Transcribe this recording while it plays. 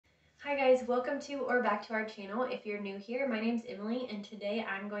Hi guys, welcome to or back to our channel. If you're new here, my name's Emily and today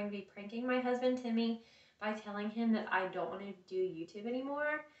I'm going to be pranking my husband Timmy by telling him that I don't want to do YouTube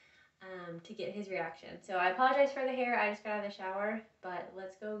anymore to get his reaction. So I apologize for the hair, I just got out of the shower, but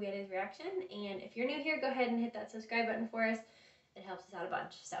let's go get his reaction. And if you're new here, go ahead and hit that subscribe button for us. It helps us out a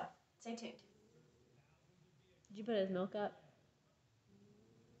bunch, so stay tuned. Did you put his milk up?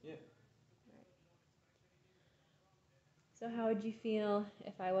 Yeah. So how would you feel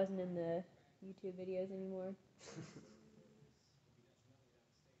if I wasn't in the YouTube videos anymore?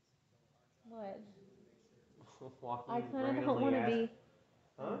 What? I kind of don't want to be.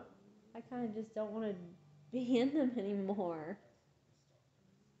 Huh? I kind of just don't want to be in them anymore.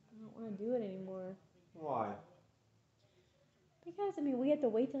 I don't want to do it anymore. Why? Because, I mean, we have to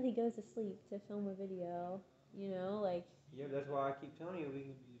wait till he goes to sleep to film a video. You know, like. Yeah, that's why I keep telling you we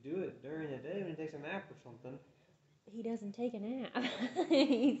can do it during the day when he takes a nap or something. He doesn't take a nap.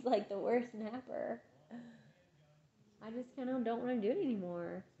 He's like the worst napper. I just kind of don't want to do it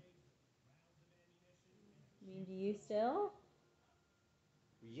anymore. I mean, do you still?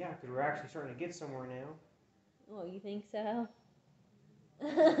 Yeah, because we're actually starting to get somewhere now. Well, you think so?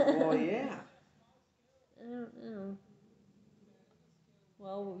 Well, yeah. I don't know.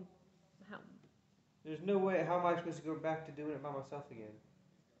 Well, how? There's no way. How am I supposed to go back to doing it by myself again?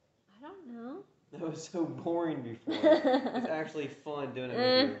 I don't know. That was so boring before. It's actually fun doing it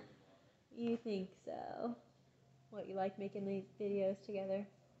with you. You think so? What, you like making these videos together?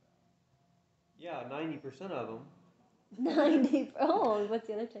 Yeah, 90% of them. 90? Oh, what's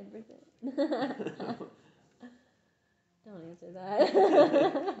the other 10%? Don't answer that.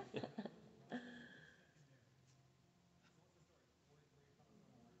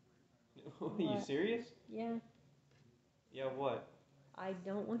 Are you serious? Yeah. Yeah, what? I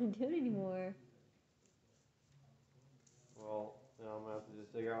don't want to do it anymore. Well, now I'm going to have to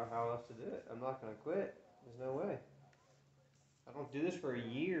just figure out how else to do it. I'm not going to quit. There's no way. I don't do this for a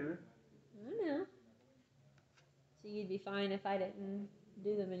year. I know. So you'd be fine if I didn't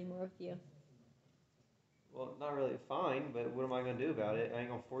do them anymore with you. Well, not really fine, but what am I going to do about it? I ain't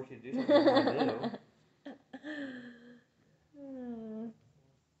going to force you to do something you want to do.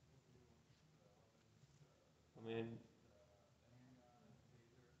 I mean,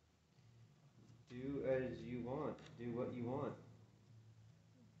 do as you want. Do what you want.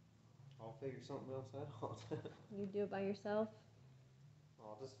 I'll figure something else out. You do it by yourself?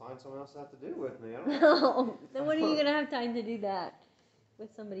 I'll just find someone else to have to do with me. I don't No. Then when are you going to have time to do that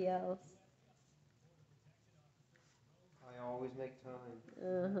with somebody else? I always make time.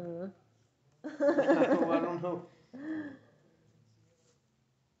 Uh-huh. I don't know.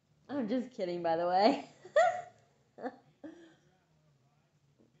 I'm just kidding, by the way.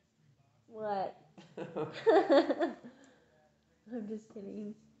 What? I'm just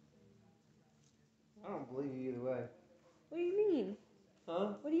kidding. I don't believe you either way. What do you mean?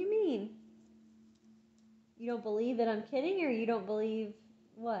 Huh? What do you mean? You don't believe that I'm kidding, or you don't believe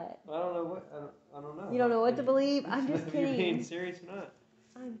what? I don't know what. I don't know. You don't know what to believe? I'm just If kidding. you're being serious or not.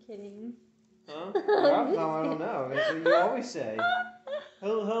 I'm kidding. Huh? Well, no, I don't know. That's what you always say. How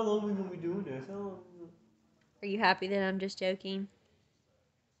long are we going to be doing this? How long? Are you happy that I'm just joking?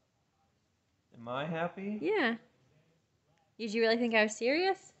 Am I happy? Yeah. Did you really think I was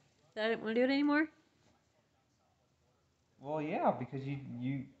serious? That I didn't want to do it anymore? Well, yeah, because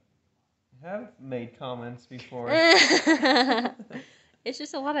you have made comments before. It's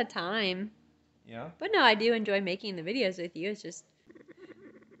just a lot of time. Yeah? But no, I do enjoy making the videos with you. It's just...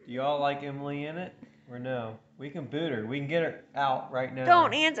 Do y'all like Emily in it? Or no? We can boot her. We can get her out right now.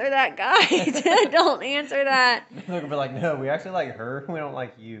 Don't answer that, guys. Don't answer that. They're going to be like, no, we actually like her. We don't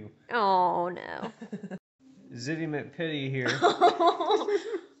like you. Oh, no. Zitty McPitty here.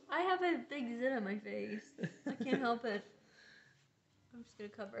 I have a big zit on my face. I can't help it. I'm just going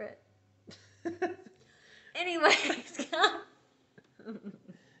to cover it. Anyways,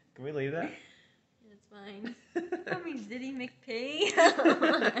 Can we leave that? it's fine. Call me Zitty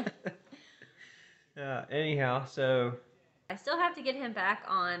McPitty. Anyhow, so... I still have to get him back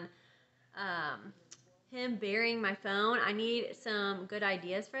on him burying my phone. I need some good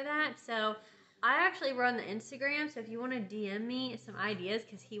ideas for that. So I actually run the Instagram. So if you want to DM me some ideas,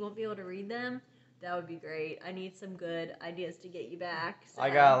 because he won't be able to read them, that would be great. I need some good ideas to get you back. So. I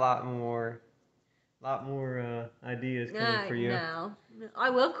got a lot more ideas coming for you. No,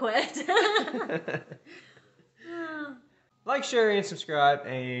 I will quit. Like, share, and subscribe,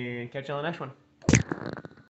 and catch you on the next one.